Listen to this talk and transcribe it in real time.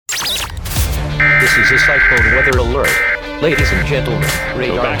This is a cyclone weather alert. Ladies and gentlemen,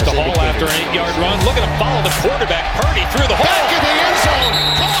 Go back to Hall after an 8-yard run. Looking to follow the quarterback. Purdy through the hole. Back in the end zone.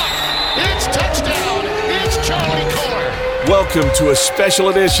 Caught. It's touchdown. It's Charlie Kolar. Welcome to a special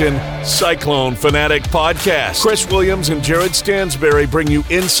edition Cyclone Fanatic podcast. Chris Williams and Jared Stansberry bring you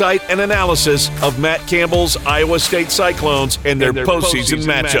insight and analysis of Matt Campbell's Iowa State Cyclones and their postseason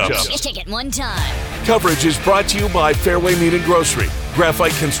matchups. Just take it one time. Coverage is brought to you by Fairway Meat and Grocery,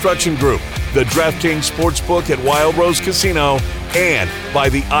 Graphite Construction Group, the DraftKings Sportsbook at Wild Rose Casino, and by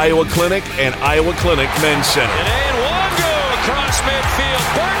the Iowa Clinic and Iowa Clinic Men's Center. And Wango across midfield.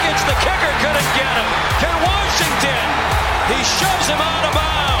 Perkins, the kicker, couldn't get him. Can Washington? He shoves him out of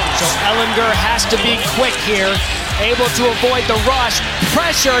bounds. So Ehlinger has to be quick here, able to avoid the rush,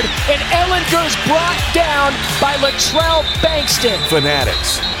 pressured, and Ehlinger's brought down by Latrell Bankston.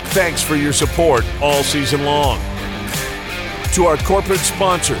 Fanatics, thanks for your support all season long. To our corporate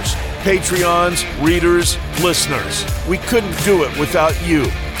sponsors, Patreons, readers, listeners, we couldn't do it without you.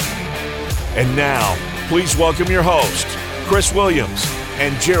 And now, please welcome your host, Chris Williams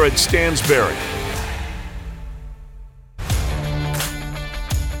and Jared Stansberry.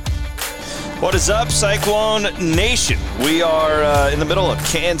 What is up, Cyclone Nation? We are in the middle of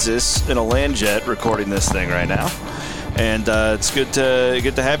Kansas in a land jet recording this thing right now. And it's good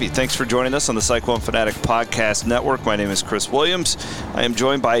to have you. Thanks for joining us on the Cyclone Fanatic Podcast Network. My name is Chris Williams. I am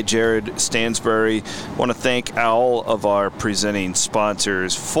joined by Jared Stansberry. I want to thank all of our presenting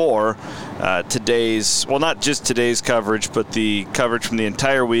sponsors for today's, well, not just today's coverage, but the coverage from the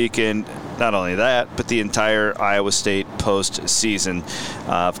entire week. And not only that, but the entire Iowa State postseason.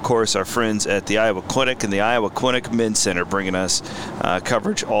 Of course, our friends at the Iowa Clinic and the Iowa Clinic Men's Center bringing us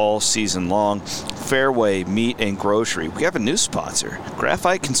coverage all season long. Fairway Meat and Grocery. We have a new sponsor,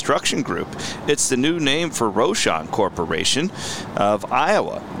 Graphite Construction Group. It's the new name for Roshan Corporation of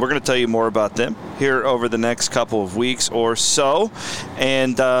Iowa. We're going to tell you more about them here over the next couple of weeks or so.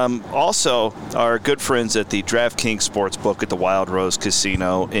 And also our good friends at the DraftKings Sportsbook at the Wild Rose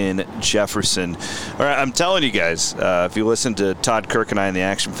Casino in Jefferson. All right, I'm telling you guys, if you listen to Todd Kirk and I in the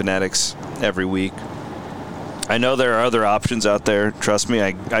Action Fanatics every week, I know there are other options out there. Trust me,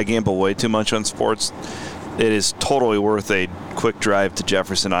 I gamble way too much on sports. It is totally worth a quick drive to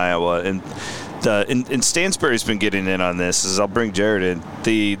Jefferson, Iowa. And Stansberry's been getting in on this, as I'll bring Jared in.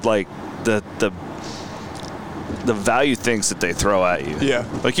 The value things that they throw at you. Yeah.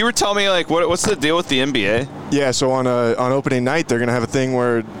 Like you were telling me, like what's the deal with the NBA? Yeah, so on opening night, they're going to have a thing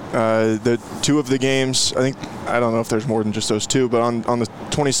where the two of the games, I don't know if there's more than just those two, but on the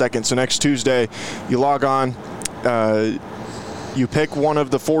 22nd, so next Tuesday, you log on, you pick one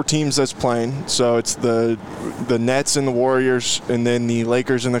of the four teams that's playing. So it's the Nets and the Warriors, and then the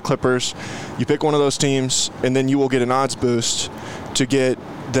Lakers and the Clippers. You pick one of those teams, and then you will get an odds boost to get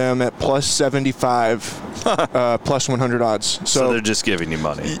them at plus 75, plus 100 odds. So they're just giving you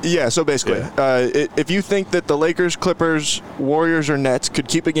money. Yeah, so basically, if you think that the Lakers, Clippers, Warriors, or Nets could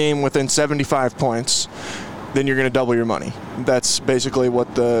keep a game within 75 points, then you're going to double your money. That's basically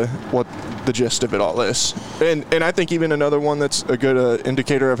what the gist of it all is. And I think even another one that's a good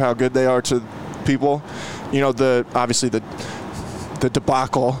indicator of how good they are to people, obviously the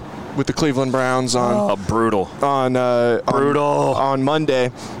debacle with the Cleveland Browns on brutal on Monday.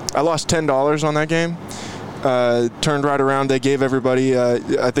 I lost $10 on that game. Turned right around. They gave everybody,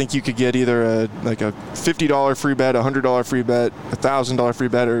 I think you could get either a $50 free bet, $100 free bet, $1,000 free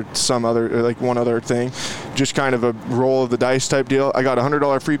bet, or some other, or one other thing. Just kind of a roll of the dice type deal. I got a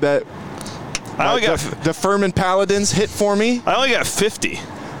 $100 free bet. The Furman Paladins hit for me. I only got 50.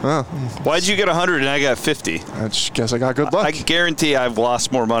 Oh. Why'd you get 100 and I got 50? I just guess I got good luck. I guarantee I've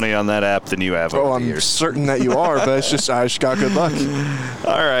lost more money on that app than you have over the years. I'm certain that you are, but I just got good luck.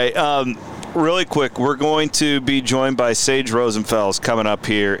 All right. Really quick, we're going to be joined by Sage Rosenfels coming up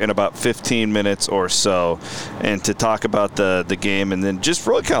here in about 15 minutes or so, and to talk about the game, and then just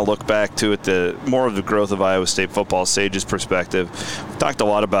really kind of look back to it, the more of the growth of Iowa State football, Sage's perspective. We've talked a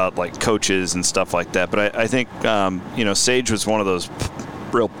lot about coaches and stuff like that, but I think Sage was one of those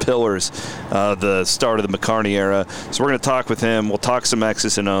real pillars, the start of the McCarney era. So we're going to talk with him. We'll talk some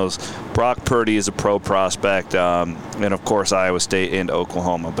X's and O's. Brock Purdy is a pro prospect, and of course Iowa State and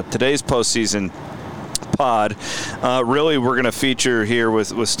Oklahoma. But today's postseason pod, really we're going to feature here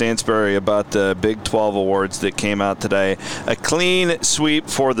with Stansberry about the Big 12 awards that came out today. A clean sweep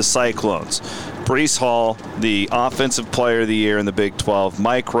for the Cyclones. Breece Hall, the Offensive Player of the Year in the Big 12.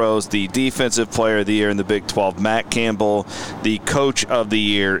 Mike Rose, the Defensive Player of the Year in the Big 12. Matt Campbell, the Coach of the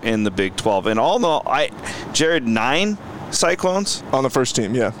Year in the Big 12. And all in all, Jared, 9 Cyclones? On the first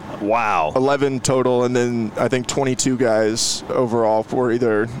team, yeah. Wow. 11 total, and then I think 22 guys overall were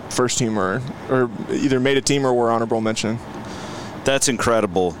either first team or either made a team or were honorable mention. That's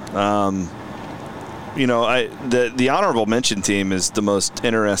incredible. The honorable mention team is the most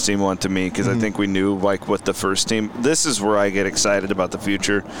interesting one to me because I think we knew what the first team. This is where I get excited about the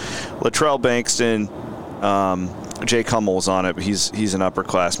future. Latrell Bankston, Jake Hummel's on it. But he's an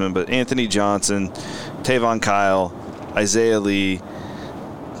upperclassman, but Anthony Johnson, Tavon Kyle, Isaiah Lee,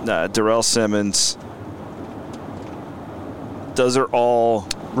 Darrell Simmons. Those are all.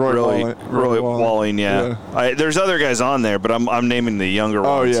 Roy Walling, yeah. There's other guys on there, but I'm naming the younger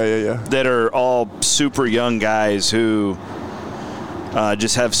ones. Oh, yeah. That are all super young guys who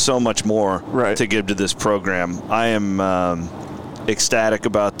just have so much more to give to this program. I am ecstatic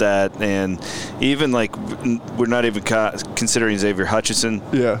about that, and even we're not even considering Xavier Hutchinson,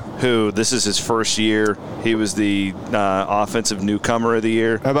 who this is his first year. He was the offensive newcomer of the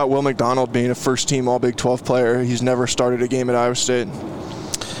year. How about Will McDonald being a first-team All-Big 12 player? He's never started a game at Iowa State.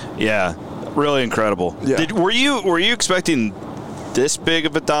 Yeah, really incredible. Yeah. Were you expecting this big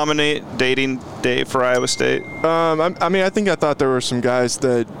of a dominating day for Iowa State? I thought there were some guys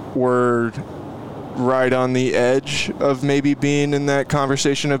that were right on the edge of maybe being in that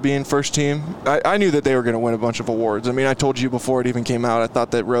conversation of being first team. I knew that they were going to win a bunch of awards. I mean, I told you before it even came out, I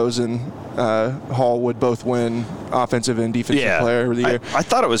thought that Rose and Hall would both win offensive and defensive player of the year. I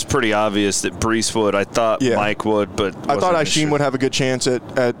thought it was pretty obvious that Brees would. I thought Mike would, but I thought Isheem would have a good chance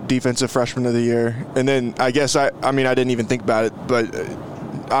at defensive freshman of the year. And then I guess I didn't even think about it, but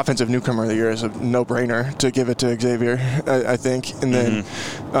offensive newcomer of the year is a no-brainer to give it to Xavier, I think. And then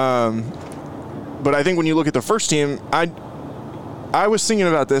but I think when you look at the first team, I was thinking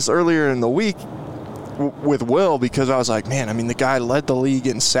about this earlier in the week with Will because I was like, man, I mean, the guy led the league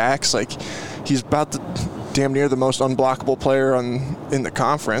in sacks. He's about damn near the most unblockable player in the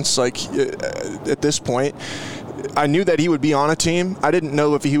conference. At this point, I knew that he would be on a team. I didn't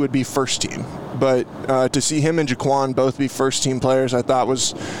know if he would be first team. But to see him and Jaquan both be first-team players, I thought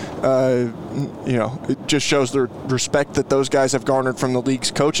was, it just shows the respect that those guys have garnered from the league's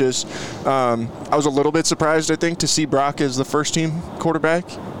coaches. I was a little bit surprised, I think, to see Brock as the first-team quarterback.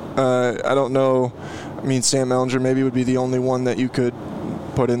 I don't know. I mean, Sam Ehlinger maybe would be the only one that you could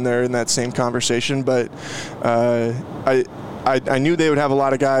put in there in that same conversation. But I knew they would have a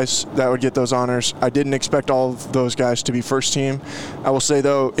lot of guys that would get those honors. I didn't expect all of those guys to be first team. I will say,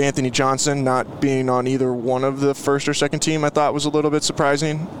 though, Anthony Johnson not being on either one of the first or second team I thought was a little bit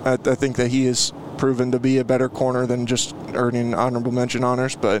surprising. I think that he has proven to be a better corner than just earning honorable mention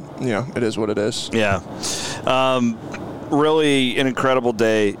honors, but, it is what it is. Yeah. Really an incredible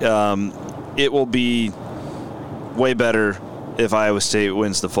day. It will be way better if Iowa State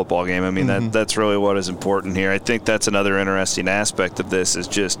wins the football game. I mean, that's really what is important here. I think that's another interesting aspect of this is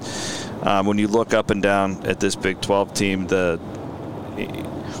just when you look up and down at this Big 12 team,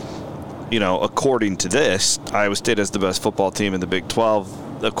 according to this, Iowa State has the best football team in the Big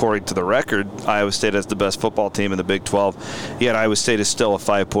 12. According to the record, Iowa State has the best football team in the Big 12. Yet Iowa State is still a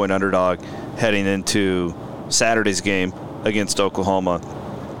 5-point underdog heading into Saturday's game against Oklahoma.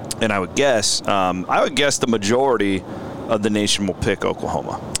 And I would guess the majority of the nation will pick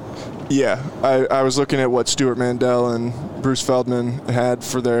Oklahoma. Yeah, I was looking at what Stuart Mandel and Bruce Feldman had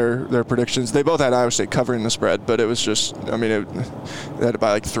for their predictions. They both had Iowa State covering the spread, but it was just, they had it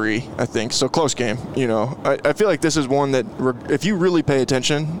by 3, I think. So close game, I feel like this is one that if you really pay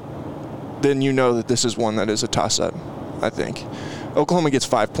attention, then you know that this is one that is a toss-up, I think. Oklahoma gets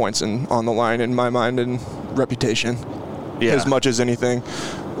 5 points on the line in my mind and reputation as much as anything.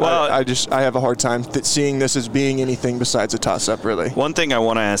 Well, I have a hard time seeing this as being anything besides a toss-up, really. One thing I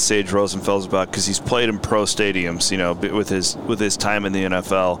want to ask Sage Rosenfels about, because he's played in pro stadiums, with his time in the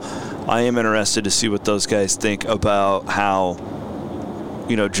NFL, I am interested to see what those guys think about how,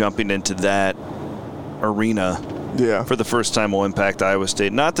 jumping into that arena for the first time will impact Iowa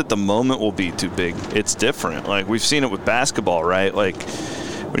State. Not that the moment will be too big. It's different. We've seen it with basketball, right?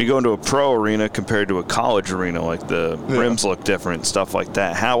 When you go into a pro arena compared to a college arena, the rims look different, stuff like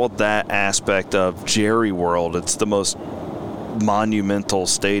that. How will that aspect of Jerry World, it's the most monumental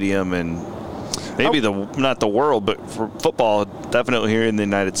stadium and maybe not the world, but for football, definitely here in the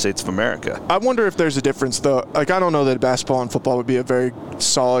United States of America. I wonder if there's a difference, though. I don't know that basketball and football would be a very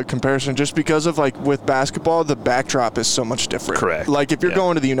solid comparison just because of, with basketball, the backdrop is so much different. Correct. If you're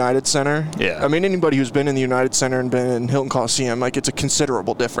going to the United Center, I mean, anybody who's been in the United Center and been in Hilton Coliseum, it's a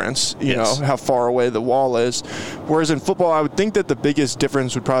considerable difference, you know, how far away the wall is. Whereas in football, I would think that the biggest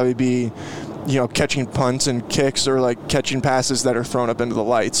difference would probably be, catching punts and kicks or catching passes that are thrown up into the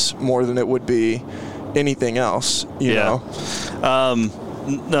lights more than it would be anything else, you know?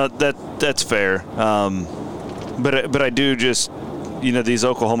 No, that's fair. But I do just, these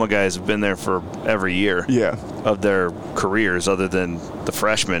Oklahoma guys have been there for every year of their careers other than the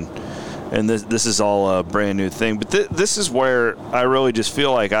freshmen. And this is all a brand new thing. But this is where I really just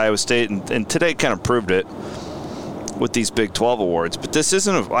feel like Iowa State, and today kind of proved it with these Big 12 awards. But this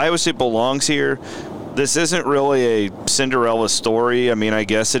isn't, Iowa State belongs here. This isn't really a Cinderella story. I mean, I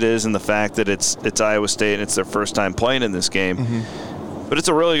guess it is in the fact that it's Iowa State and it's their first time playing in this game. Mm-hmm. But it's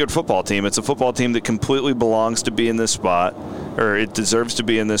a really good football team. It's a football team that completely belongs to be in this spot, or it deserves to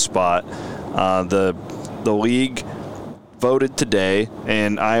be in this spot. The league voted today,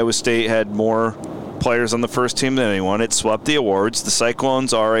 and Iowa State had more players on the first team than anyone. It swept the awards. The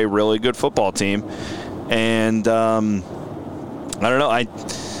Cyclones are a really good football team. And I don't know.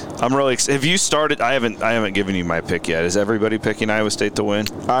 I'm really excited. Have you started? I haven't given you my pick yet. Is everybody picking Iowa State to win?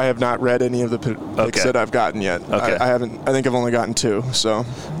 I have not read any of the picks that I've gotten yet. Okay. I haven't. I think I've only gotten 2. So.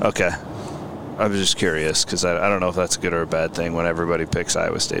 Okay. I was just curious because I don't know if that's a good or a bad thing when everybody picks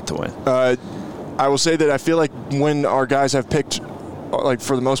Iowa State to win. I will say that I feel like when our guys have picked, like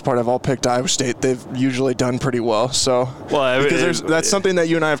for the most part, have all picked Iowa State, they've usually done pretty well. So, because that's something that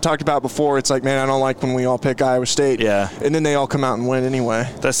you and I have talked about before. It's like, man, I don't like when we all pick Iowa State. Yeah. And then they all come out and win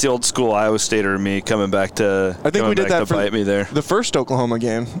anyway. That's the old school Iowa Stater in me coming back to. I think we did that for bite me there. The first Oklahoma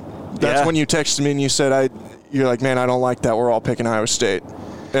game. That's when you texted me and you said, you're like, man, I don't like that we're all picking Iowa State.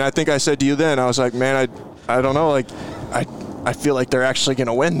 And I think I said to you then, I was like, man, I don't know, like, I feel like they're actually going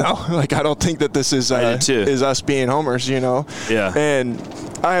to win, though. Like, I don't think that this is us being homers, Yeah. And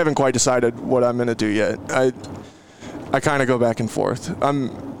I haven't quite decided what I'm going to do yet. I kind of go back and forth.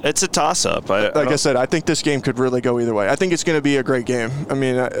 It's a toss-up. I said, I think this game could really go either way. I think it's going to be a great game. I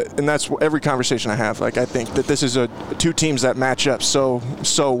mean, and that's every conversation I have. Like, I think that this is two teams that match up so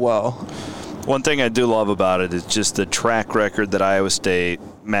well. One thing I do love about it is just the track record that Iowa State,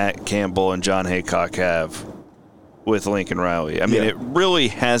 Matt Campbell, and John Haycock have with Lincoln Riley. I mean, it really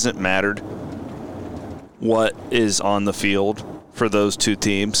hasn't mattered what is on the field for those two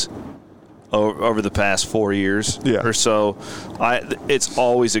teams over the past 4 years or so. It's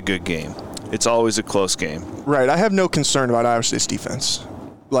always a good game. It's always a close game. Right. I have no concern about Iowa State's defense.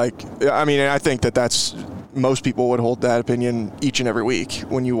 Like, I mean, I think that's most people would hold that opinion each and every week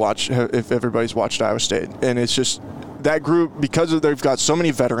when you watch, if everybody's watched Iowa State. And it's just that group, because they've got so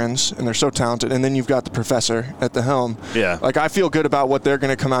many veterans and they're so talented, and then you've got the professor at the helm. Yeah. Like, I feel good about what they're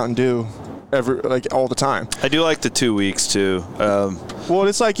going to come out and do all the time. I do like the 2 weeks too. Well,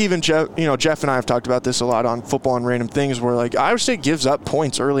 it's like even Jeff and I have talked about this a lot on Football and Random Things, where like Iowa State gives up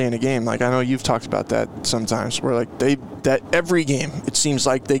points early in a game. Like, I know you've talked about that sometimes, where like that every game it seems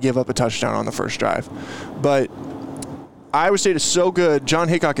like they give up a touchdown on the first drive. But Iowa State is so good. John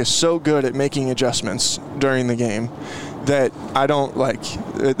Haycock is so good at making adjustments during the game that I don't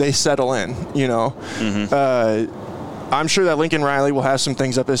they settle in. Mm-hmm. I'm sure that Lincoln Riley will have some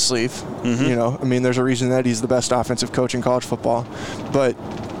things up his sleeve. Mm-hmm. I mean, there's a reason that he's the best offensive coach in college football. But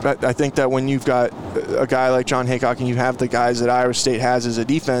I think that when you've got a guy like John Haycock and you have the guys that Iowa State has as a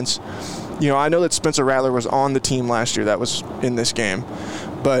defense, I know that Spencer Rattler was on the team last year that was in this game,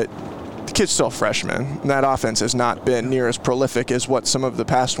 but the kid's still a freshman. And that offense has not been near as prolific as what some of the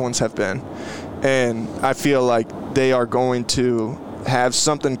past ones have been. And I feel like they are going to have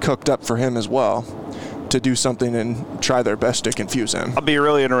something cooked up for him as well, to do something and try their best to confuse him. I'll be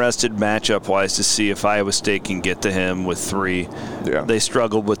really interested matchup-wise to see if Iowa State can get to him with 3. Yeah. They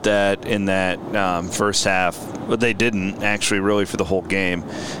struggled with that in that first half, but they didn't actually really for the whole game.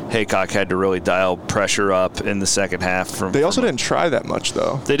 Haycock had to really dial pressure up in the second half. They also didn't try that much,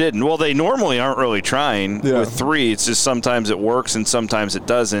 though. They didn't. Well, they normally aren't really trying with 3. It's just sometimes it works and sometimes it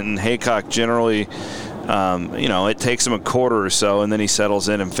doesn't, and Haycock generally – it takes him a quarter or so, and then he settles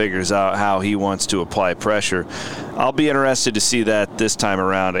in and figures out how he wants to apply pressure. I'll be interested to see that this time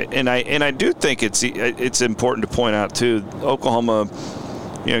around. And I do think it's important to point out too, Oklahoma,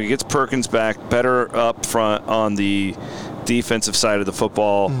 gets Perkins back better up front on the defensive side of the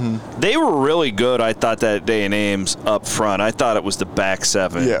football. Mm-hmm. They were really good, I thought, that day in Ames up front. I thought it was the back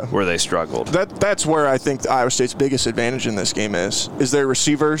 7 where they struggled. That's where I think Iowa State's biggest advantage in this game is their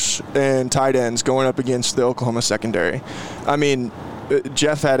receivers and tight ends going up against the Oklahoma secondary. I mean,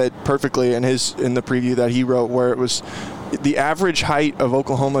 Jeff had it perfectly in the preview that he wrote, where it was the average height of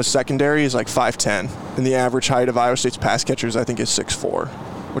Oklahoma's secondary is like 5'10", and the average height of Iowa State's pass catchers, I think, is 6'4",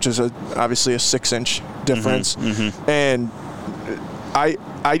 which is obviously a 6-inch difference. Mm-hmm, mm-hmm. And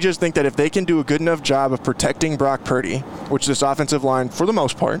I just think that if they can do a good enough job of protecting Brock Purdy, which this offensive line, for the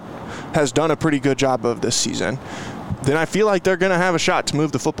most part, has done a pretty good job of this season, then I feel like they're going to have a shot to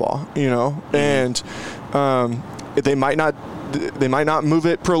move the football, Mm-hmm. And they might not they might not move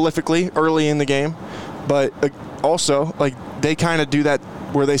it prolifically early in the game, but also, like, they kind of do that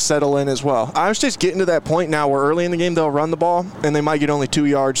where they settle in as well. Iowa State's getting to that point now where early in the game they'll run the ball and they might get only 2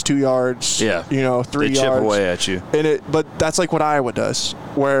 yards, 2 yards, 3 yards. They chip away at you. But that's like what Iowa does,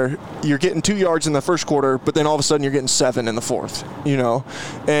 where you're getting 2 yards in the first quarter, but then all of a sudden you're getting 7 in the fourth,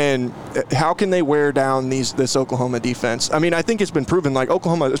 And how can they wear down this Oklahoma defense? I mean, I think it's been proven, like,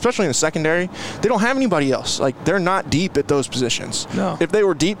 Oklahoma, especially in the secondary, they don't have anybody else. Like, they're not deep at those positions. No. If they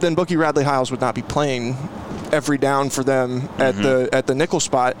were deep, then Bookie Radley-Hiles would not be playing every down for them at the nickel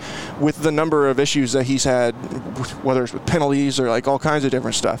spot with the number of issues that he's had, whether it's with penalties or like all kinds of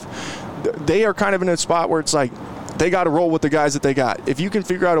different stuff. They are kind of in a spot where it's like they got to roll with the guys that they got. If you can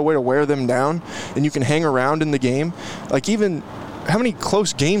figure out a way to wear them down and you can hang around in the game, like, even how many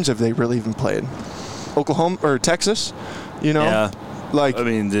close games have they really even played? Oklahoma or Texas, Yeah. Like, I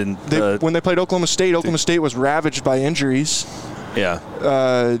mean, when they played Oklahoma State was ravaged by injuries. Yeah.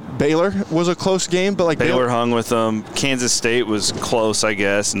 Baylor was a close game, but like Baylor hung with them. Kansas State was close, I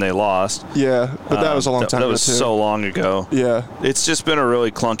guess, and they lost. Yeah, but that was a long time ago. That was too. so long ago. Yeah. It's just been a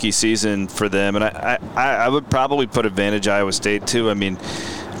really clunky season for them, and I would probably put advantage Iowa State too. I mean,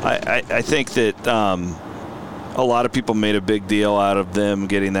 I think that a lot of people made a big deal out of them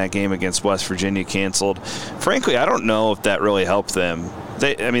getting that game against West Virginia canceled. Frankly, I don't know if that really helped them.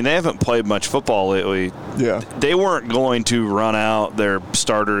 They haven't played much football lately. Yeah. They weren't going to run out their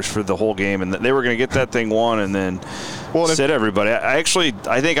starters for the whole game, and they were going to get that thing won and then sit everybody. I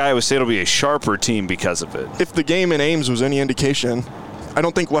think Iowa State will be a sharper team because of it. If the game in Ames was any indication, I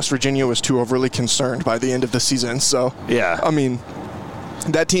don't think West Virginia was too overly concerned by the end of the season. So, yeah. I mean,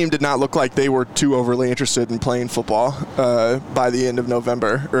 that team did not look like they were too overly interested in playing football by the end of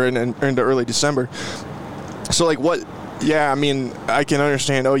November or into early December. So, like, what – yeah, I mean, I can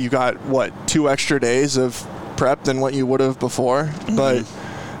understand, you got, 2 extra days of prep than what you would have before. Mm-hmm.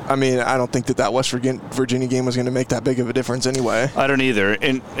 But, I mean, I don't think that West Virginia game was going to make that big of a difference anyway. I don't either.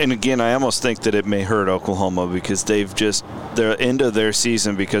 And again, I almost think that it may hurt Oklahoma because their end of their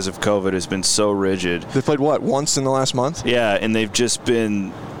season because of COVID has been so rigid. They played, once in the last month? Yeah, and they've just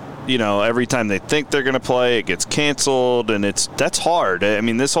been – every time they think they're going to play, it gets canceled, and that's hard. I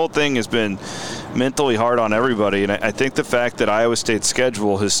mean, this whole thing has been mentally hard on everybody, and I think the fact that Iowa State's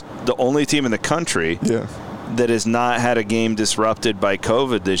schedule is the only team in the country that has not had a game disrupted by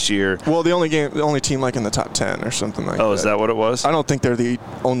COVID this year. Well, the only team like in the top 10 or something like that. Oh, is that what it was? I don't think they're the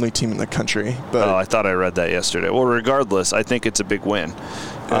only team in the country. But I thought I read that yesterday. Well, regardless, I think it's a big win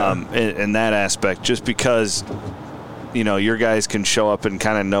in that aspect, just because – your guys can show up and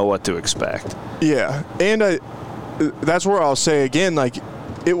kind of know what to expect. Yeah, and that's where I'll say again, like,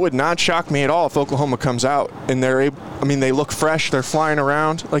 it would not shock me at all if Oklahoma comes out and they're able. I mean, they look fresh. They're flying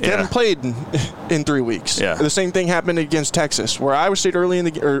around. Like, they haven't played in 3 weeks. Yeah. The same thing happened against Texas, where Iowa State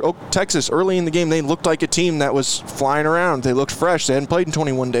Texas early in the game, they looked like a team that was flying around. They looked fresh. They hadn't played in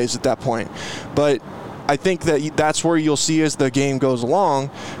 21 days at that point, but I think that's where you'll see as the game goes along,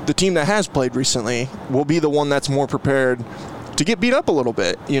 the team that has played recently will be the one that's more prepared to get beat up a little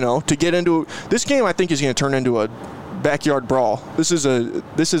bit, to get into this game. I think is going to turn into a backyard brawl. This is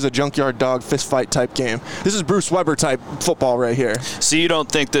a junkyard dog fist fight type game. This is Bruce Weber type football right here. So you don't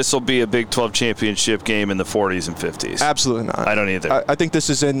think this will be a Big 12 championship game in the 40s and 50s? Absolutely not. I don't either. I think this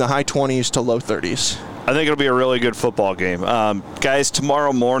is in the high 20s to low 30s. I think it'll be a really good football game. Guys,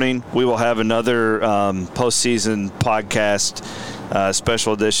 tomorrow morning we will have another postseason podcast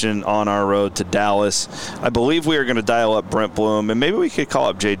special edition on our road to Dallas. I believe we are going to dial up Brent Bloom, and maybe we could call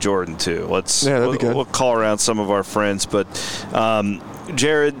up Jay Jordan too. That'd be good. We'll call around some of our friends. But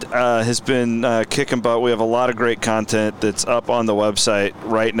Jared has been kicking butt. We have a lot of great content that's up on the website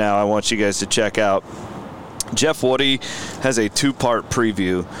right now. I want you guys to check out. Jeff Woody has a 2-part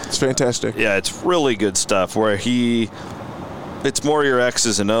preview. It's fantastic. Yeah, it's really good stuff where it's more your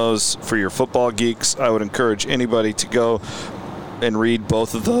X's and O's for your football geeks. I would encourage anybody to go and read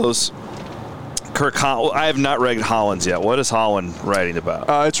both of those. I have not read Holland's yet. What is Holland writing about?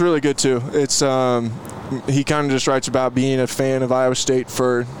 It's really good too. It's he kind of just writes about being a fan of Iowa State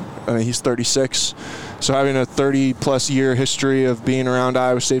he's 36. So having a 30-plus year history of being around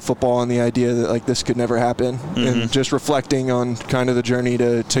Iowa State football and the idea that, like, this could never happen, and just reflecting on kind of the journey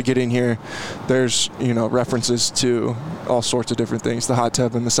to get in here, there's, references to all sorts of different things. The hot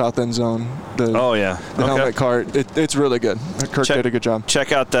tub in the south end zone. The helmet cart. It's really good. Kirk did a good job.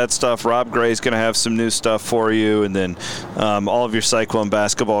 Check out that stuff. Rob Gray's going to have some new stuff for you, and then all of your Cyclone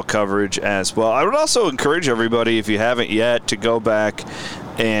basketball coverage as well. I would also encourage everybody, if you haven't yet, to go back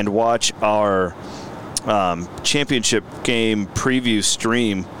and watch our championship game preview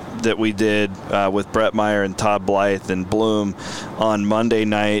stream that we did with Brett Meyer and Todd Blythe and Bloom on Monday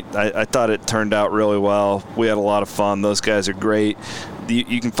night. I thought it turned out really well. We had a lot of fun. Those guys are great.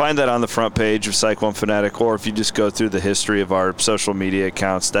 You can find that on the front page of Cyclone Fanatic, or if you just go through the history of our social media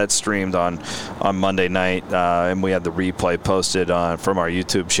accounts, that's streamed on Monday night, and we had the replay posted from our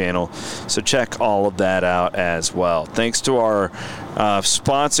YouTube channel. So check all of that out as well. Thanks to our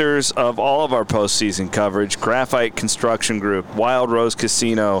sponsors of all of our postseason coverage: Graphite Construction Group, Wild Rose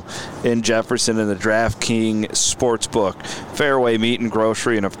Casino in Jefferson, and the DraftKings Sportsbook, Fairway Meat and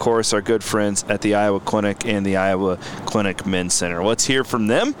Grocery, and of course our good friends at the Iowa Clinic and the Iowa Clinic Men's Center. Let's hear from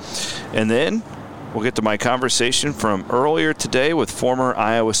them, and then we'll get to my conversation from earlier today with former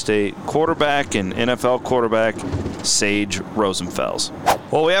Iowa State quarterback and NFL quarterback Sage Rosenfels.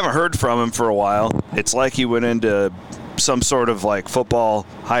 Well, we haven't heard from him for a while. It's like he went into some sort of like football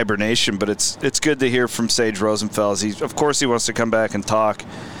hibernation, but it's good to hear from Sage Rosenfels. Of course he wants to come back and talk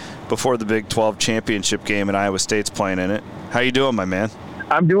before the Big 12 championship game, and Iowa State's playing in it. How you doing, my man?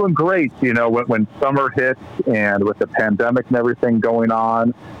 I'm doing great. You know, when summer hits and with the pandemic and everything going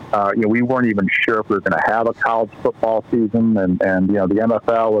on, we weren't even sure if we were going to have a college football season. And the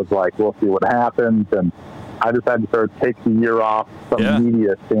NFL was like, we'll see what happens. And I decided to sort of take the year off from a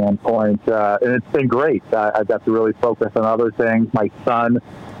media standpoint. And it's been great. I got to really focus on other things. My son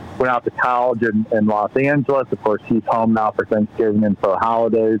went out to college in Los Angeles. Of course, he's home now for Thanksgiving and for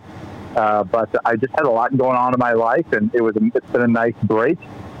holidays. But I just had a lot going on in my life, and it's been a nice break.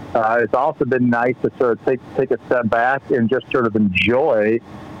 It's also been nice to sort of take a step back and just sort of enjoy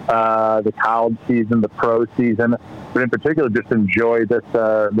the college season, the pro season, but in particular just enjoy this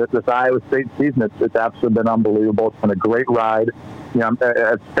Iowa State season. It's absolutely been unbelievable. It's been a great ride.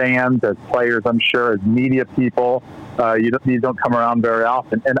 As fans, as players, I'm sure, as media people, you don't come around very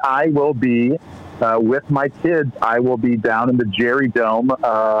often. And I will be. With my kids, I will be down in the Jerry Dome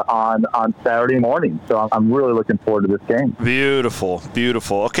on Saturday morning. So I'm really looking forward to this game. Beautiful,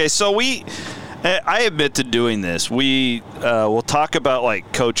 beautiful. Okay, so I admit to doing this. We'll talk about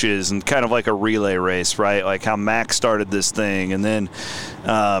like coaches and kind of like a relay race, right? Like how Mac started this thing, and then,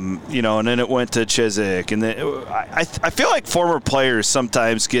 and then it went to Chizik, and then I feel like former players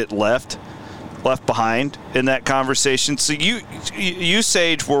sometimes get left behind in that conversation. So you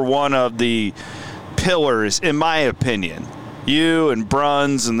Sage, were one of the pillars, in my opinion. You and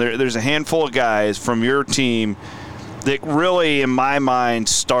Bruns, and there's a handful of guys from your team that really, in my mind,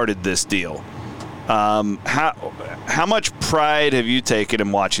 started this deal. How much pride have you taken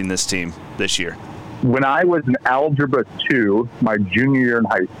in watching this team this year? When I was in Algebra 2, my junior year in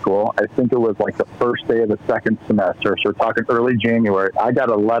high school, I think it was like the first day of the second semester, so we're talking early January, I got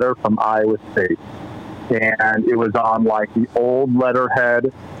a letter from Iowa State. And it was on like the old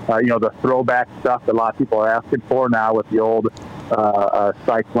letterhead, the throwback stuff that a lot of people are asking for now with the old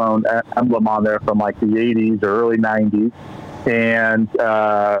Cyclone emblem on there from like the 80s or early 90s. And,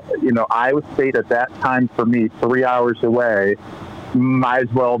 Iowa State at that time for me, 3 hours away, might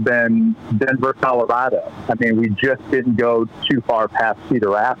as well have been Denver, Colorado. I mean, we just didn't go too far past Cedar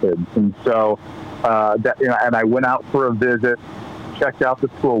Rapids. And so, and I went out for a visit, checked out the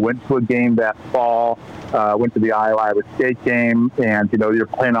school, went to a game that fall, went to the Iowa State game, and, you're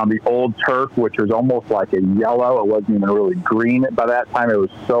playing on the old turf, which was almost like a yellow. It wasn't even really green by that time. It was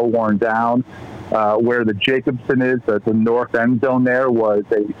so worn down. Where the Jacobson is, the north end zone there, was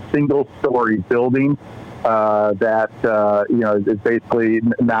a single-story building that, is basically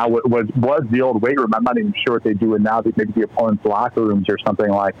now was the old weight room. I'm not even sure what they do now. They maybe the opponent's locker rooms or something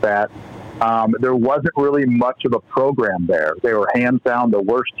like that. There wasn't really much of a program there. They were hands down the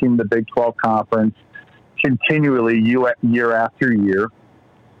worst team in the Big 12 Conference, continually year after year.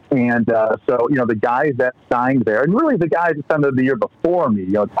 And so, the guys that signed there, and really the guys that signed the year before me,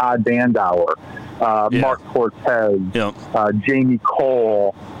 Todd Dandauer, Mark Cortez, Jamie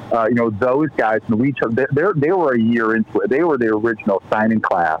Cole, those guys, and they were a year into it. They were the original signing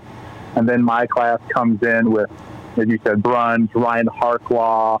class. And then my class comes in with, as you said, Bruns, Ryan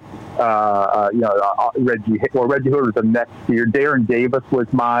Harklaw, Reggie Hood was the next year. Darren Davis was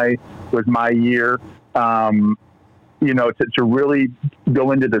my year. To really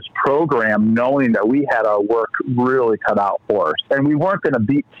go into this program knowing that we had our work really cut out for us. And we weren't going to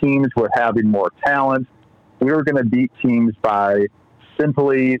beat teams with having more talent. We were going to beat teams by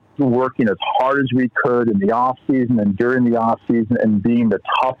simply working as hard as we could in the off season and during the off season and being the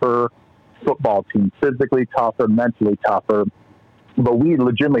tougher football team, physically tougher, mentally tougher. But we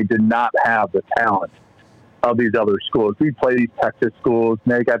legitimately did not have the talent of these other schools. We played these Texas schools,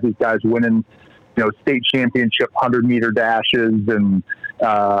 and they got these guys winning state championship 100-meter dashes and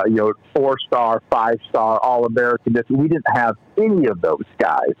 4-star, 5-star, All-American. We didn't have any of those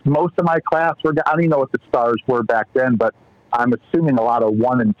guys. Most of my class were, I don't even know what the stars were back then, but I'm assuming a lot of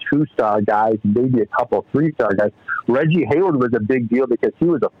 1- and 2-star guys, maybe a couple 3-star guys. Reggie Hayward was a big deal because he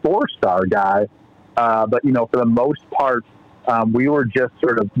was a 4-star guy. But for the most part, we were just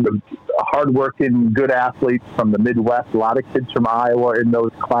sort of hardworking, good athletes from the Midwest. A lot of kids from Iowa in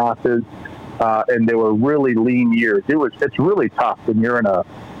those classes, and they were really lean years. It's really tough when you're in a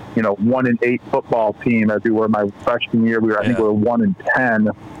 1-8 football team, as we were my freshman year. I think we were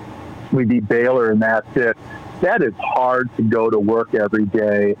 1-10. We beat Baylor, and that's it. That is hard to go to work every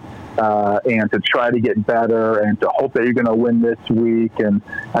day and to try to get better and to hope that you're going to win this week. And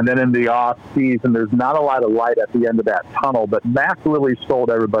then in the off season, there's not a lot of light at the end of that tunnel. But Mac really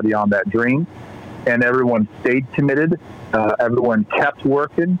sold everybody on that dream, and everyone stayed committed. Everyone kept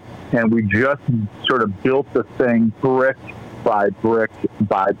working, and we just sort of built the thing brick by brick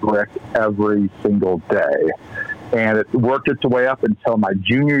by brick every single day. And it worked its way up until my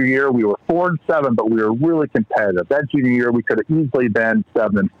junior year. We were 4-7, but we were really competitive. That junior year, we could have easily been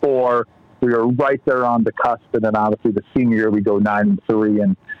 7-4. We were right there on the cusp. And then obviously the senior year, we go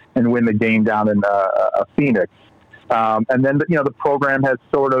 9-3 and win the game down in Phoenix. And then the program has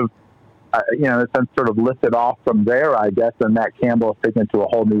sort of, in a sense, sort of lifted off from there, I guess. And Matt Campbell has taken it to a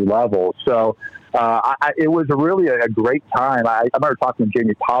whole new level. So it was really a great time. I remember talking to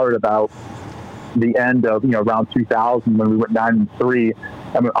Jamie Pollard about the end of around 2000 when we went 9-3.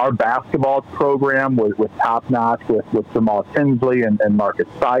 I mean, our basketball program was top notch with Jamal Tinsley and Marcus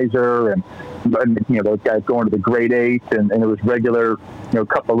Sizer and those guys going to the grade 8 and it was regular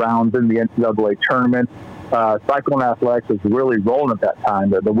couple rounds in the NCAA tournament. Cyclone Athletics was really rolling at that time.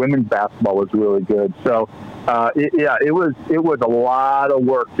 The women's basketball was really good. So it was a lot of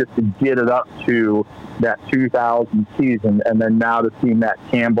work just to get it up to that 2000 season, and then now to see Matt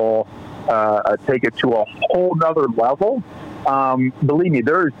Campbell take it to a whole nother level. Believe me,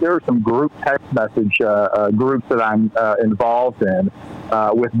 there are some group text message groups that I'm involved in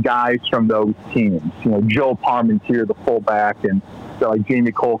with guys from those teams. Joe Parmentier, the fullback, and like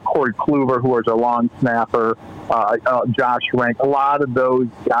Jamie Cole, Corey Kluver, who was our long snapper, Josh Rank. A lot of those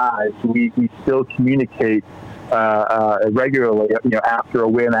guys we still communicate regularly. After a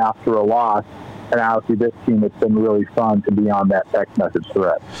win, after a loss, and obviously this team, it's been really fun to be on that text message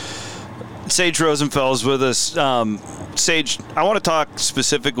thread. Sage Rosenfeld is with us. Sage, I want to talk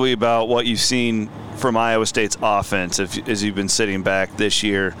specifically about what you've seen from Iowa State's offense as you've been sitting back this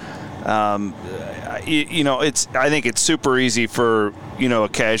year. I think it's super easy for a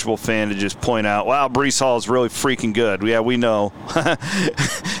casual fan to just point out, wow, Breece Hall is really freaking good. Yeah, we know.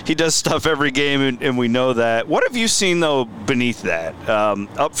 He does stuff every game, and we know that. What have you seen, though, beneath that?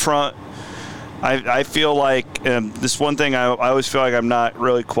 Up front, I feel like this one thing I always feel like I'm not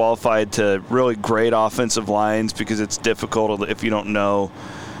really qualified to really grade offensive lines because it's difficult if you don't know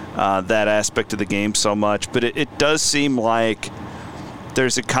that aspect of the game so much. But it does seem like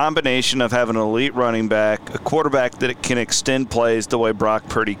there's a combination of having an elite running back, a quarterback that can extend plays the way Brock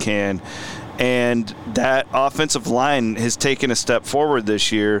Purdy can, and that offensive line has taken a step forward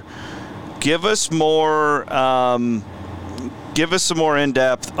this year. Give us some more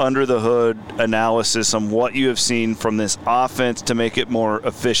in-depth, under-the-hood analysis on what you have seen from this offense to make it more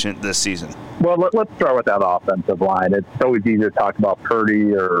efficient this season. Well, let's start with that offensive line. It's always easy to talk about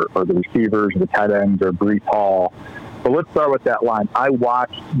Purdy or the receivers, or the tight ends, or Breece Hall. But let's start with that line. I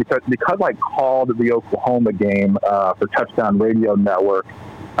watched, because I called the Oklahoma game for Touchdown Radio Network,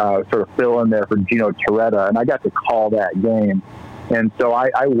 sort of fill in there for Gino Torretta, and I got to call that game. And so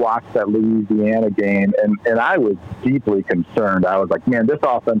I watched that Louisiana game, and I was deeply concerned. I was like, man, this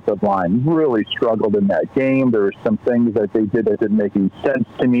offensive line really struggled in that game. There were some things that they did that didn't make any sense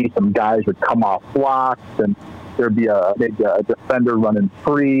to me. Some guys would come off blocks, and there'd be a defender running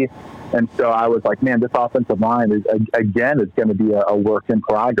free. And so I was like, man, this offensive line is going to be a work in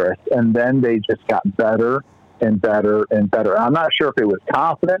progress. And then they just got better and better and better. And I'm not sure if it was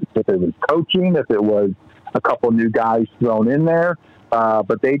confidence, if it was coaching, if it was a couple new guys thrown in there,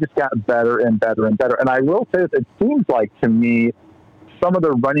 but they just got better and better and better. And I will say that it seems like to me some of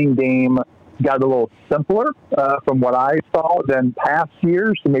the running game got a little simpler from what I saw than past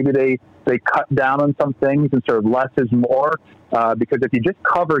years. So maybe they cut down on some things and sort of less is more. Because if you just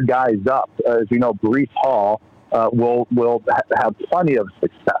cover guys up, as you know, Breece Hall will have plenty of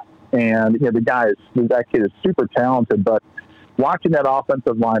success. And that kid is super talented. But watching that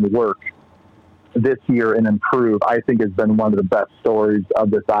offensive line work this year and improve, I think has been one of the best stories of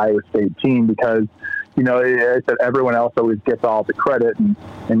this Iowa State team, because I said everyone else always gets all the credit, and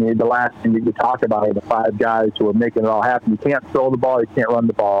the last thing that you talk about are the 5 guys who are making it all happen. You can't throw the ball, you can't run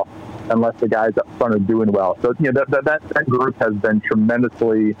the ball unless the guys up front are doing well. So that group has been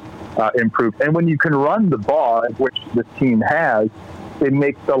tremendously improved. And when you can run the ball, which this team has, it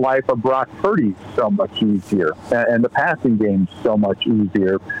makes the life of Brock Purdy so much easier, and the passing game so much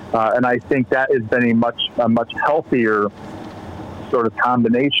easier. And I think that has been a much healthier sort of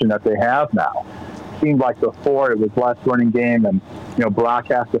combination that they have now. Seemed like before it was less running game, and Brock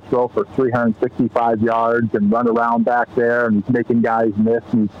has to throw for 365 yards and run around back there, and he's making guys miss,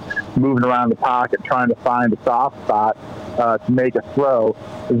 and he's moving around the pocket trying to find a soft spot to make a throw.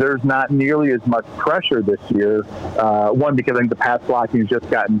 There's not nearly as much pressure this year. One, because I think the pass blocking has just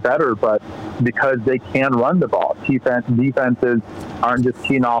gotten better, but because they can run the ball. Defenses aren't just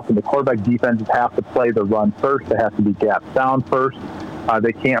keying off, and the quarterback defenses have to play the run first. They have to be gapped down first.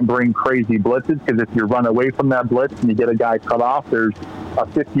 They can't bring crazy blitzes, because if you run away from that blitz and you get a guy cut off, there's a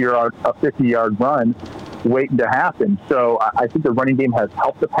 50-yard run waiting to happen. So I think the running game has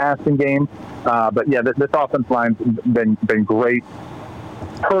helped the passing game. But yeah, this offensive line's been great.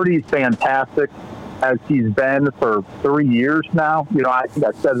 Purdy's fantastic, as he's been for 3 years now. I think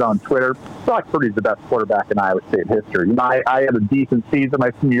I said it on Twitter. Brock Purdy's the best quarterback in Iowa State history. I had a decent season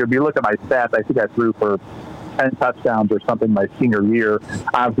my senior year. If you look at my stats, I think I threw for 10 touchdowns or something my senior year.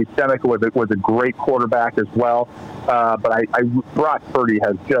 Obviously, Seneca was a great quarterback as well. But Brock Purdy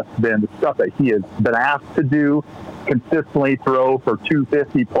has just been the stuff that he has been asked to do, consistently throw for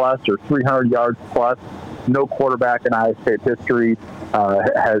 250 plus or 300 yards plus. No quarterback in Iowa State history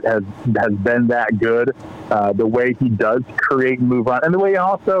has been that good. The way he does create and move on, and the way he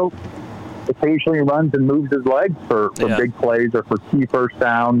also occasionally runs and moves his legs for big plays or for key first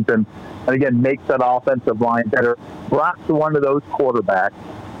downs, and again makes that offensive line better. Brock's one of those quarterbacks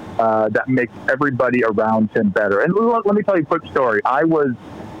that makes everybody around him better. And let me tell you a quick story. I was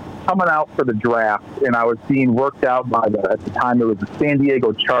coming out for the draft, and I was being worked out by at the time it was the San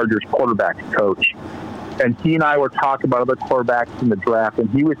Diego Chargers quarterbacks coach. And he and I were talking about other quarterbacks in the draft, and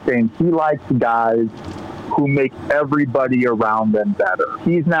he was saying he likes guys who make everybody around them better.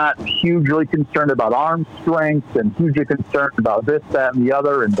 He's not hugely concerned about arm strength and hugely concerned about this, that, and the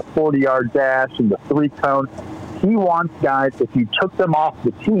other, and the 40-yard dash and the three-cone. He wants guys, if you took them off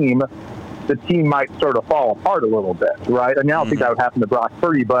the team might sort of fall apart a little bit, right? I mean, I don't think that would happen to Brock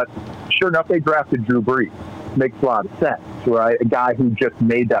Purdy, but sure enough, they drafted Drew Brees. Makes a lot of sense, right? A guy who just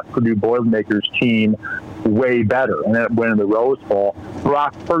made that Purdue Boilermakers team way better and then went in the Rose Bowl.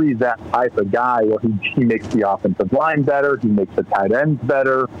 Brock Purdy's that type of guy where he makes the offensive line better, he makes the tight ends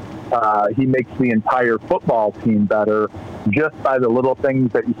better, he makes the entire football team better just by the little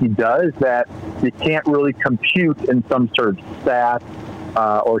things that he does that you can't really compute in some sort of stats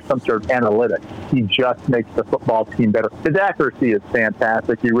or some sort of analytics. He just makes the football team better. His accuracy is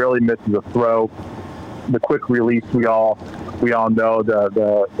fantastic. He really misses a throw. The quick release, we all know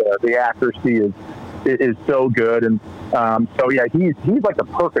the accuracy is so good, and so yeah, he's like a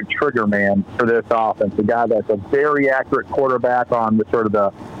perfect trigger man for this offense. A guy that's a very accurate quarterback on the sort of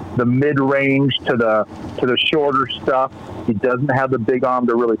the mid range to the shorter stuff. He doesn't have the big arm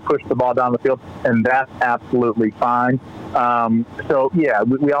to really push the ball down the field, and that's absolutely fine. So yeah,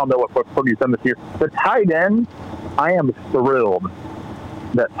 we all know what Purdy's done this year. The tight end, I am thrilled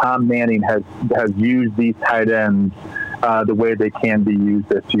that Tom Manning has used these tight ends the way they can be used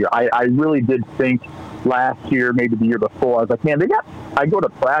this year. I really did think last year, maybe the year before, I was like, man, I go to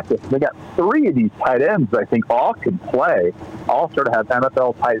practice, they got 3 of these tight ends that I think all can play, all sort of have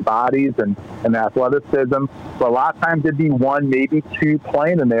NFL-type bodies and athleticism. But a lot of times it'd be 1, maybe 2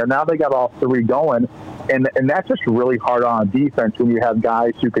 playing in there. Now they got all 3 going. And that's just really hard on defense when you have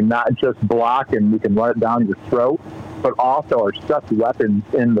guys who can not just block and you can run it down your throat, but also are such weapons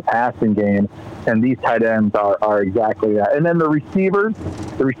in the passing game. And these tight ends are exactly that. And then the receivers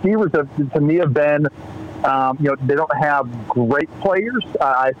have, to me, have been, they don't have great players.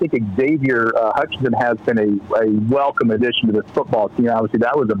 I think Xavier Hutchinson has been a welcome addition to this football team. Obviously,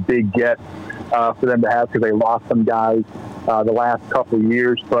 that was a big get for them to have because they lost some guys the last couple of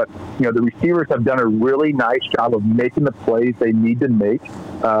years. But, the receivers have done a really nice job of making the plays they need to make,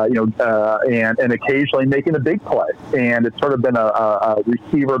 and occasionally making a big play. And it's sort of been a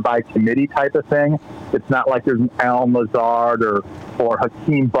receiver by committee type of thing. It's not like there's an Allen Lazard or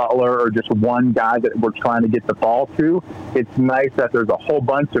Hakeem Butler or just one guy that we're trying to get the ball to. It's nice that there's a whole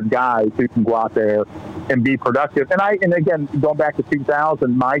bunch of guys who can go out there and be productive. And again, going back to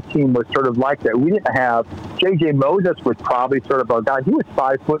 2000, my team was sort of like that. We didn't have J.J. Moses was probably sort of a guy. He was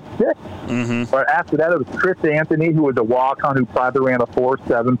 5'6". Mm-hmm. But after that, it was Chris Anthony, who was a walk-on who probably ran a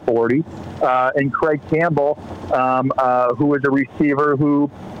 4.7 40, and Craig Campbell, who was a receiver who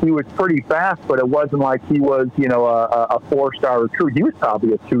he was pretty fast, but it wasn't like he was, a 4-star recruit. He was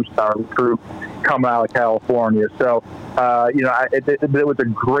probably a 2-star recruit coming out of California. So, it was a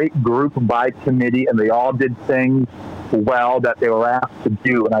great group by committee, and they all did things well that they were asked to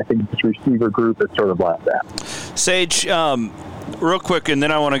do, and I think this receiver group is sort of like that. Sage, real quick, and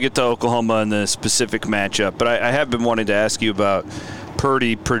then I want to get to Oklahoma and the specific matchup, but I have been wanting to ask you about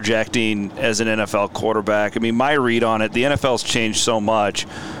Purdy projecting as an NFL quarterback. I mean, my read on it, the NFL's changed so much.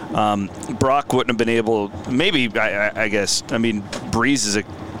 Brock wouldn't have been able, maybe, I guess, I mean, Breeze is a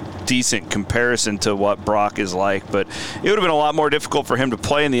decent comparison to what Brock is like, but it would have been a lot more difficult for him to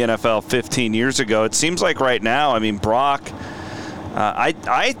play in the NFL 15 years ago. It seems like right now, I mean, Brock,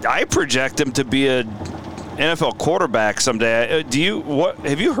 I project him to be a NFL quarterback someday.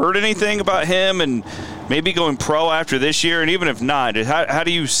 Have you heard anything about him and maybe going pro after this year? And even if not, how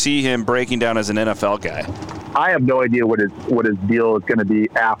do you see him breaking down as an NFL guy? I have no idea what his deal is going to be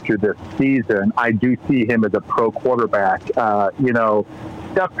after this season. I do see him as a pro quarterback.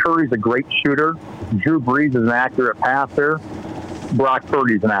 Steph Curry's a great shooter. Drew Brees is an accurate passer. Brock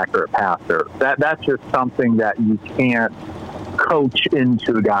Purdy's an accurate passer. That's just something that you can't coach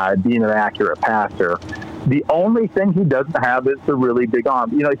into a guy being an accurate passer. The only thing he doesn't have is the really big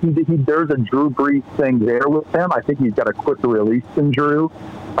arm. There's a Drew Brees thing there with him. I think he's got a quicker release than Drew.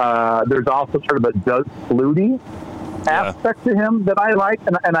 There's also sort of a Doug Flutie aspect to him that I like,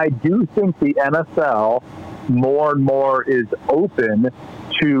 and I do think the NFL more and more is open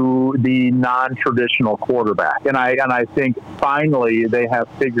to the non-traditional quarterback, and I think finally they have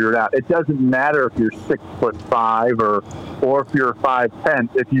figured it out. It doesn't matter if you're 6'5" or if you're 5'10".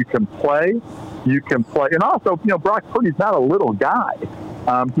 If you can play, you can play. And also, Brock Purdy's not a little guy.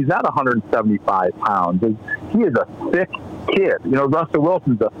 He's not 175 pounds. He is a thick kid. Russell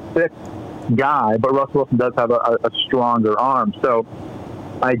Wilson's a thick guy, but Russell Wilson does have a stronger arm. So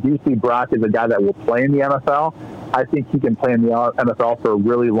I do see Brock as a guy that will play in the NFL. I think he can play in the NFL for a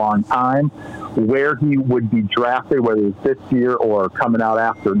really long time. Where he would be drafted, whether it's this year or coming out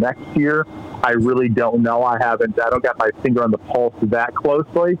after next year, I really don't know. I don't got my finger on the pulse that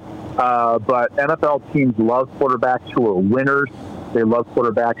closely. But NFL teams love quarterbacks who are winners. They love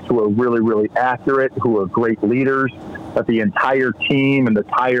quarterbacks who are really, really accurate, who are great leaders, that the entire team and the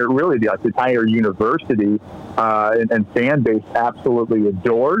entire university and fan base absolutely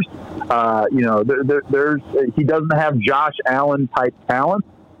adores. He doesn't have Josh Allen type talent,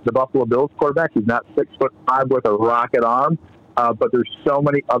 the Buffalo Bills quarterback. He's not 6'5" with a rocket arm, but there's so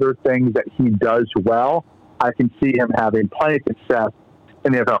many other things that he does well. I can see him having plenty of success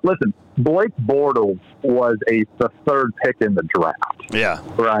in the NFL. Listen, Blake Bortles was the third pick in the draft. Yeah.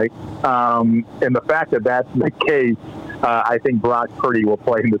 Right? And the fact that that's the case, I think Brock Purdy will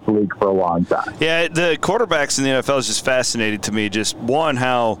play in this league for a long time. Yeah, the quarterbacks in the NFL is just fascinating to me. Just one,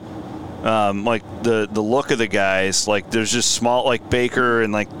 how the look of the guys, like there's just small, like Baker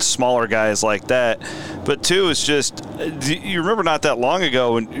and like smaller guys like that. But two, it's just, you remember not that long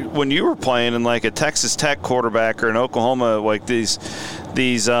ago when you were playing in like a Texas Tech quarterback or an Oklahoma, like these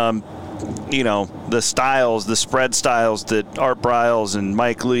the styles, the spread styles that Art Briles and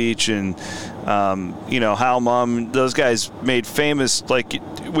Mike Leach and Hal Mumm, those guys made famous. Like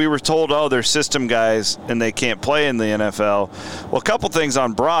we were told, they're system guys and they can't play in the NFL. Well, a couple things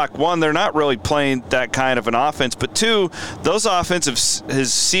on Brock. One, they're not really playing that kind of an offense. But two, those offenses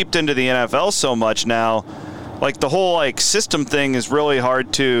has seeped into the NFL so much now. Like the whole system thing is really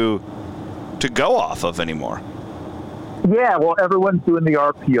hard to go off of anymore. Yeah, well, everyone's doing the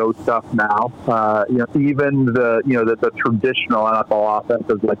RPO stuff now. Even the traditional NFL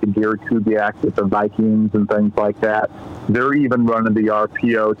offenses like the Gary Kubiak with the Vikings and things like that, they're even running the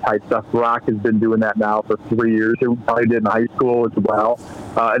RPO type stuff. Brock has been doing that now for 3 years. He probably did in high school as well,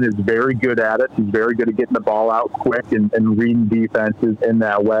 and is very good at it. He's very good at getting the ball out quick and reading defenses in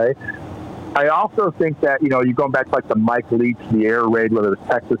that way. I also think that, you're going back to like the Mike Leach, the air raid, whether it's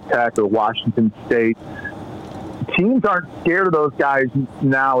Texas Tech or Washington State, teams aren't scared of those guys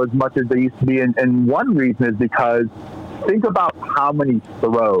now as much as they used to be. And one reason is because think about how many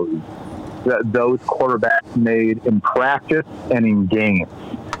throws that those quarterbacks made in practice and in games.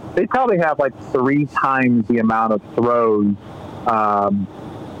 They probably have like 3 times the amount of throws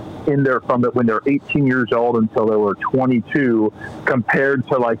in there from it when they're 18 years old until they were 22 compared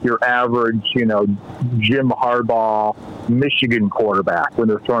to like your average, Jim Harbaugh Michigan quarterback when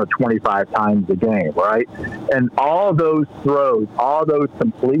they're throwing it 25 times a game, right? And all those throws, all those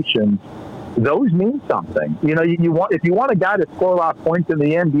completions those mean something. You know, if you want a guy to score a lot of points in the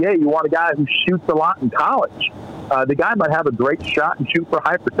NBA, you want a guy who shoots a lot in college. The guy might have a great shot and shoot for a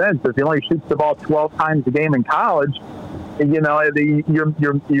high percentage, but if he only shoots the ball 12 times a game in college, you know,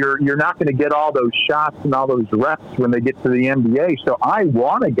 you're not going to get all those shots and all those reps when they get to the NBA. So I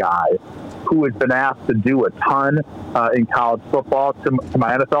want a guy who has been asked to do a ton in college football to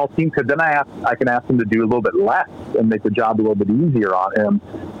my NFL team, because then I can ask him to do a little bit less and make the job a little bit easier on him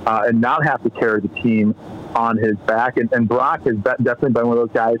and not have to carry the team on his back. And Brock has definitely been one of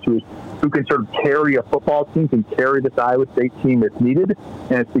those guys who can sort of carry a football team, can carry this Iowa State team if needed,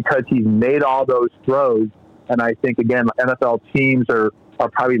 and it's because he's made all those throws. And I think, again, NFL teams are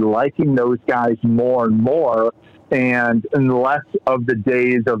probably liking those guys more and more, and less of the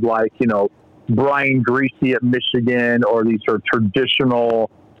days of, like, you know, Brian Griese at Michigan or these sort of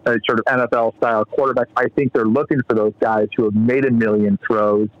traditional sort of NFL-style quarterbacks. I think they're looking for those guys who have made a million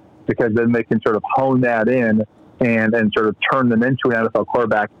throws, because then they can sort of hone that in and sort of turn them into an NFL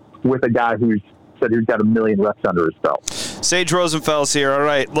quarterback with a guy who's got a million reps under his belt. Sage Rosenfels here. All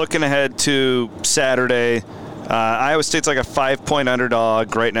right, looking ahead to Saturday. Iowa State's like a 5-point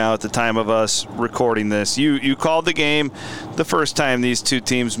underdog right now at the time of us recording this. You called the game the first time these two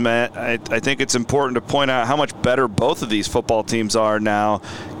teams met. I think it's important to point out how much better both of these football teams are now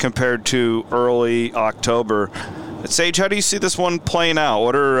compared to early October. Sage, how do you see this one playing out?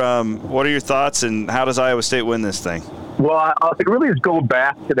 What are your thoughts, and how does Iowa State win this thing? Well, it really is go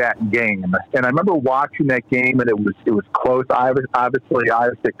back to that game, and I remember watching that game, and it was close. Obviously,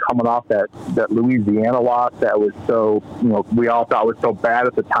 Iowa State coming off that Louisiana loss that was so, you know, we all thought was so bad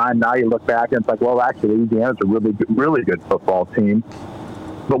at the time. Now you look back and it's like, well, actually, Louisiana's a really good football team.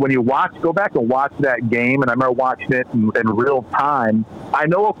 But when you go back and watch that game, and I remember watching it in real time, I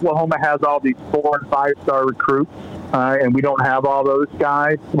know Oklahoma has all these 4- and 5-star recruits, and we don't have all those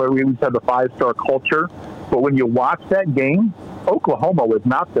guys where we just have the 5-star culture. But when you watch that game, Oklahoma was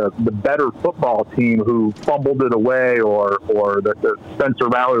not the better football team who fumbled it away or the Spencer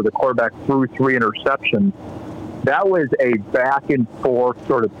Rattler, the quarterback, threw 3 interceptions. That was a back-and-forth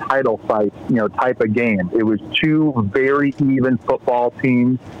sort of title fight, you know, type of game. It was two very even football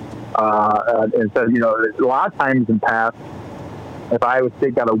teams. And so, you know, a lot of times in past, if Iowa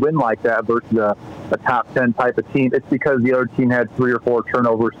State got a win like that versus a top 10 type of team, it's because the other team had 3 or 4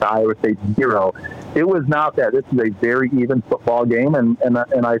 turnovers to Iowa State's 0. It was not that. This is a very even football game, and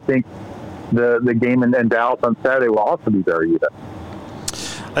I think the game in Dallas on Saturday will also be very even.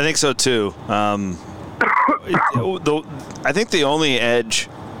 I think so too. I think the only edge,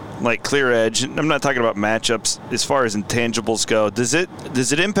 like clear edge, I'm not talking about matchups as far as intangibles go. Does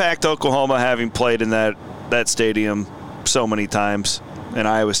it impact Oklahoma having played in that stadium so many times? In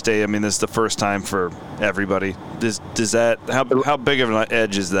Iowa State, I mean, this is the first time for everybody. Does that, how big of an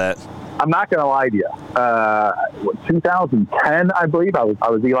edge is that? I'm not going to lie to you. 2010, I believe, I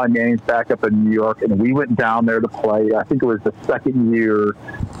was Eli Manning's backup in New York, and we went down there to play. I think it was the second year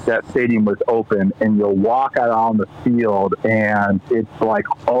that stadium was open, and you'll walk out on the field, and it's like,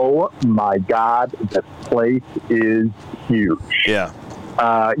 oh my God, this place is huge. Yeah.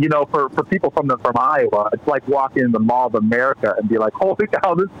 You know, for people from Iowa, it's like walking in the Mall of America and be like, holy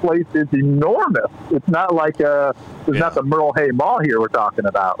cow, this place is enormous. It's not like it's not the Merle Hay Mall here we're talking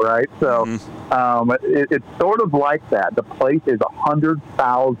about, right? So it's sort of like that. The place is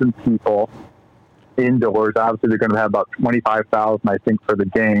 100,000 people indoors. Obviously, they're going to have about 25,000, I think, for the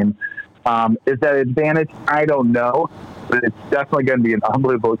game. Is that an advantage? I don't know. But it's definitely going to be an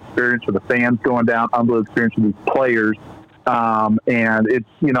unbelievable experience for the fans going down, unbelievable experience for these players. And it's,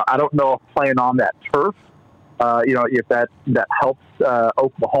 you know, I don't know if playing on that turf, you know, if that helps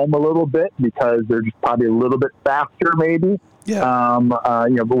Oklahoma a little bit, because they're just probably a little bit faster, maybe. Yeah.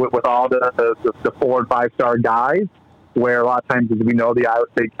 You know, but with all the 4- and 5-star guys, where a lot of times, as we know, the Iowa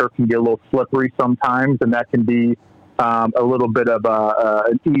State turf can get a little slippery sometimes, and that can be a little bit of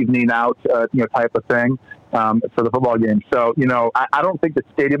an evening out, you know, type of thing for the football game. So, you know, I don't think the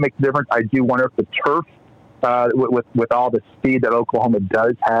stadium makes a difference. I do wonder if the turf, with all the speed that Oklahoma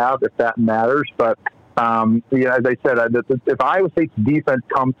does have, if that matters. But yeah, as I said, if Iowa State's defense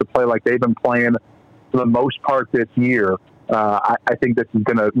comes to play like they've been playing for the most part this year, I think this is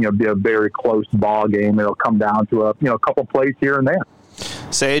going to be a very close ball game. It'll come down to a couple plays here and there.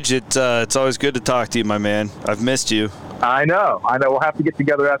 Sage, it's always good to talk to you, my man. I've missed you. I know. We'll have to get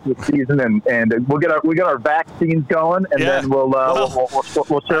together after the season, and we'll get our vaccines going, and then we'll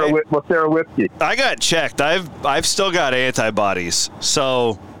share a whiskey. I got checked. I've still got antibodies,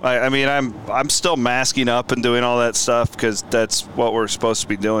 so I mean, I'm still masking up and doing all that stuff because that's what we're supposed to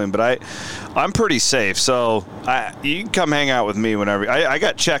be doing. But I'm pretty safe, so you can come hang out with me whenever. I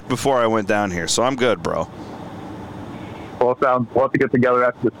got checked before I went down here, so I'm good, bro. We'll have to get together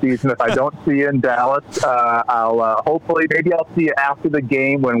after the season. If I don't see you in Dallas, I'll hopefully maybe I'll see you after the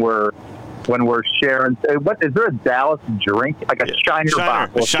game when we're sharing. What is there a Dallas drink like a Shiner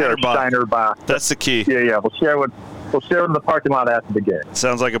box? We'll share a Shiner box. That's the key. Yeah. We'll share in the parking lot after the game.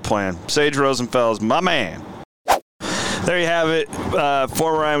 Sounds like a plan. Sage Rosenfels, my man. There you have it.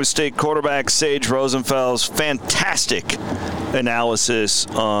 Former Iowa State quarterback Sage Rosenfels. Fantastic analysis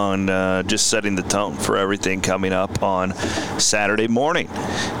on just setting the tone for everything coming up on Saturday morning.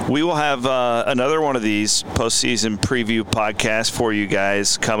 We will have another one of these postseason preview podcasts for you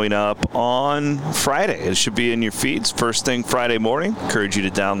guys coming up on Friday. It should be in your feeds first thing Friday morning. Encourage you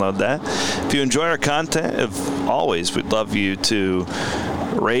to download that. If you enjoy our content, as always, we'd love you to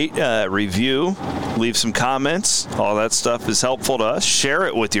rate, review, leave some comments. All that stuff is helpful to us. Share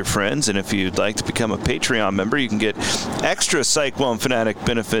it with your friends. And if you'd like to become a Patreon member, you can get extra Cyclone Fanatic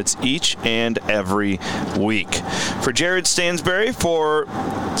benefits each and every week. For Jared Stansberry, for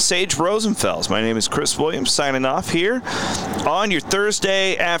Sage Rosenfels, my name is Chris Williams, signing off here on your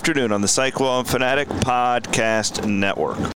Thursday afternoon on the Cyclone Fanatic Podcast Network.